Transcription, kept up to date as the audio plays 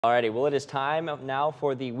Alrighty, well, it is time now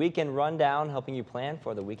for the weekend rundown, helping you plan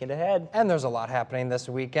for the weekend ahead. And there's a lot happening this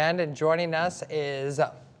weekend, and joining us is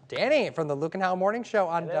Danny from the Luke and Hal Morning Show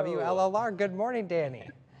on WLLR. Good morning, Danny.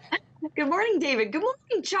 Good morning, David. Good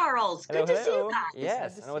morning, Charles. Hello, Good to see you hello. guys.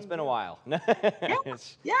 Yes, I know it's been a while.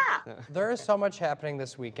 Yeah. There is so much happening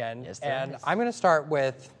this weekend, Yes, there and is. I'm going to start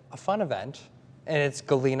with a fun event, and it's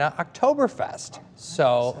Galena Oktoberfest.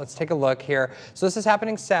 So let's take a look here. So this is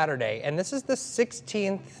happening Saturday, and this is the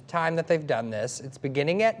 16th time that they've done this. It's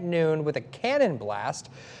beginning at noon with a cannon blast.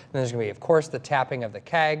 And there's going to be, of course, the tapping of the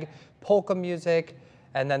keg, polka music,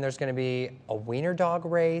 and then there's going to be a wiener dog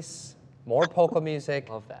race, more polka music,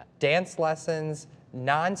 Love that. dance lessons,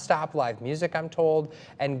 non-stop live music, I'm told,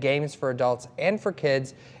 and games for adults and for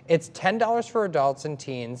kids. It's $10 for adults and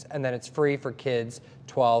teens, and then it's free for kids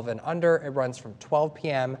 12 and under. It runs from 12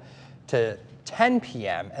 p.m. to 10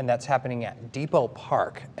 p.m., and that's happening at Depot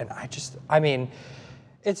Park. And I mean,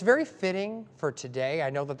 it's very fitting for today. I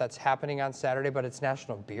know that that's happening on Saturday, but it's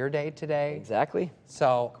National Beer Day today. Exactly.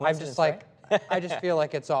 So I'm just Coincidence, like, I just feel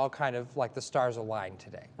like it's all kind of like the stars aligned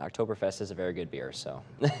today. Oktoberfest is a very good beer, so.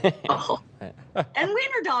 Oh. And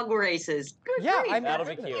wiener dog races. Good Yeah, grief, I mean, That'll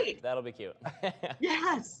be that's cute. great. That'll be cute.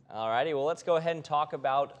 Yes. Alrighty, well, let's go ahead and talk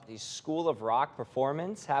about the School of Rock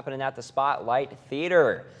performance happening at the Spotlight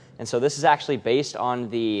Theater. And so this is actually based on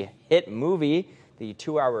the hit movie. The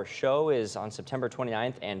 2-hour show is on September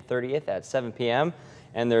 29th and 30th at 7 p.m.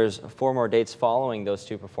 And there's 4 more dates following those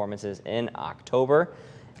 2 performances in October.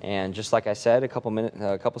 And just like I said a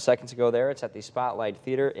couple seconds ago there, it's at the Spotlight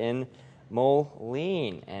Theater in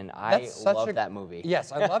Moline. And I love that movie.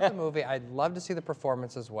 Yes, I love the movie. I'd love to see the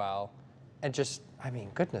performance as well. And just, I mean,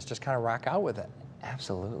 goodness, just kind of rock out with it.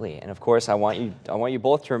 Absolutely. And of course, I want you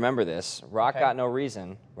both to remember this. Rock Okay. got no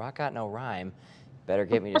reason, rock got no rhyme. Better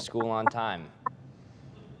get me to school on time.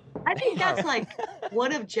 I think that's like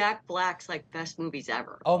one of Jack Black's best movies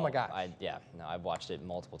ever. Oh my gosh. I've watched it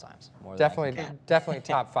multiple times. More than I can Definitely, count. definitely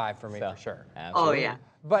top 5 for me So, for sure. Oh, absolutely. yeah.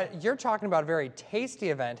 But you're talking about a very tasty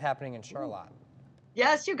event happening in Charlotte.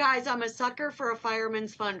 Yes, you guys, I'm a sucker for a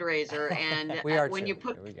fireman's fundraiser. And We are when too. you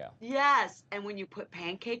put, Here we go. yes, and when you put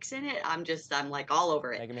pancakes in it, I'm like all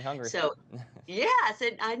over it. Making me hungry. So, yes,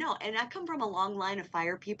 and I know. And I come from a long line of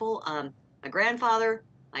fire people. My grandfather,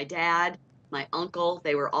 my dad, my uncle,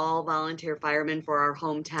 they were all volunteer firemen for our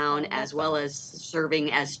hometown, as well as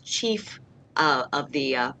serving as chief of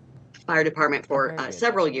the fire department for very good.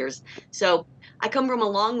 several years. So I come from a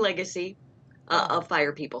long legacy of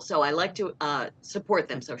fire people. So I like to support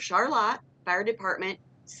them. So Charlotte Fire Department,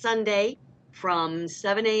 Sunday from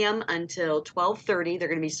 7 a.m. until 12:30, they're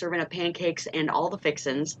going to be serving up pancakes and all the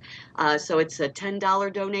fixins. So it's a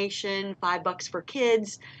 $10 donation, $5 for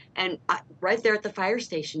kids, and right there at the fire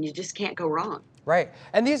station, you just can't go wrong. Right.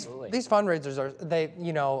 And these Absolutely. fundraisers are,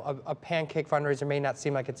 you know, a pancake fundraiser may not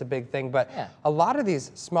seem like it's a big thing, but Yeah. a lot of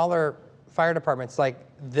these smaller fire departments,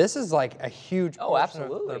 this is like a huge portion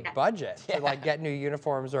absolutely. of their budget to get new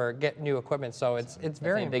uniforms or get new equipment. So it's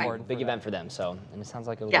very important. Big for event for them. So, and it sounds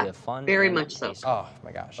like it'll Yeah, be a fun, very and much so. tasty. Oh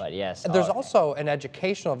my gosh. But yes, And there's oh, also an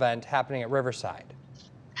educational event happening at Riverside.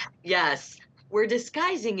 Yes, we're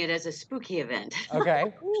disguising it as a spooky event.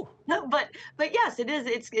 Okay. But yes, it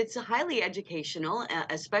is. It's highly educational,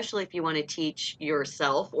 especially if you want to teach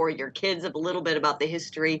yourself or your kids a little bit about the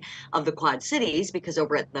history of the Quad Cities, because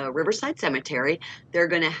over at the Riverside Cemetery, they're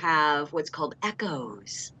going to have what's called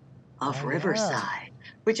Echoes of Oh, yeah. Riverside,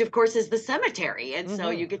 which of course is the cemetery. And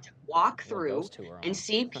so you get to walk through those two are on. and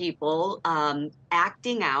see people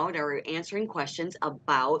acting out or answering questions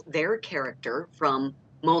about their character from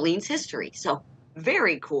Moline's history. So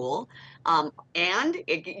very cool. And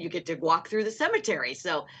you get to walk through the cemetery.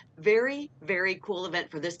 So very, very cool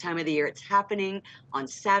event for this time of the year. It's happening on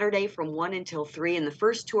Saturday from 1 until 3. And the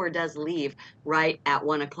first tour does leave right at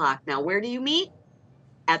 1 o'clock. Now, where do you meet?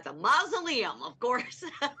 At the mausoleum, of course.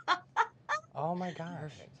 Oh my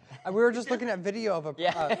gosh. We were just looking at video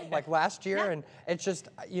of last year, and it's just,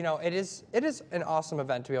 you know, it is an awesome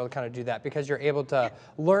event to be able to kind of do that, because you're able to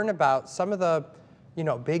learn about some of the, you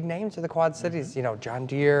know, big names of the Quad Cities, you know, John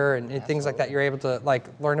Deere and things like that. You're able to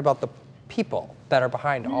learn about the people that are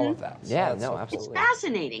behind all of that. So Yeah, that's no, so cool. It's absolutely.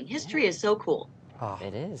 fascinating. History is so cool. Oh.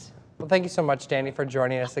 It is. Well, thank you so much, Danny, for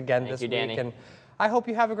joining us again Thank this you, week, Danny. and I hope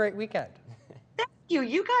you have a great weekend.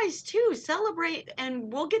 You guys too celebrate,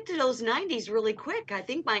 and we'll get to those 90s really quick. I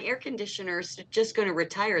think my air conditioner's just going to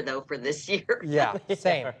retire though for this year. Yeah,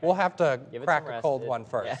 same. We'll have to Give it crack some a rest. cold one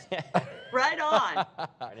first. Right on. All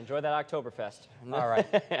right, enjoy that Oktoberfest. All right.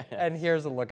 And here's a look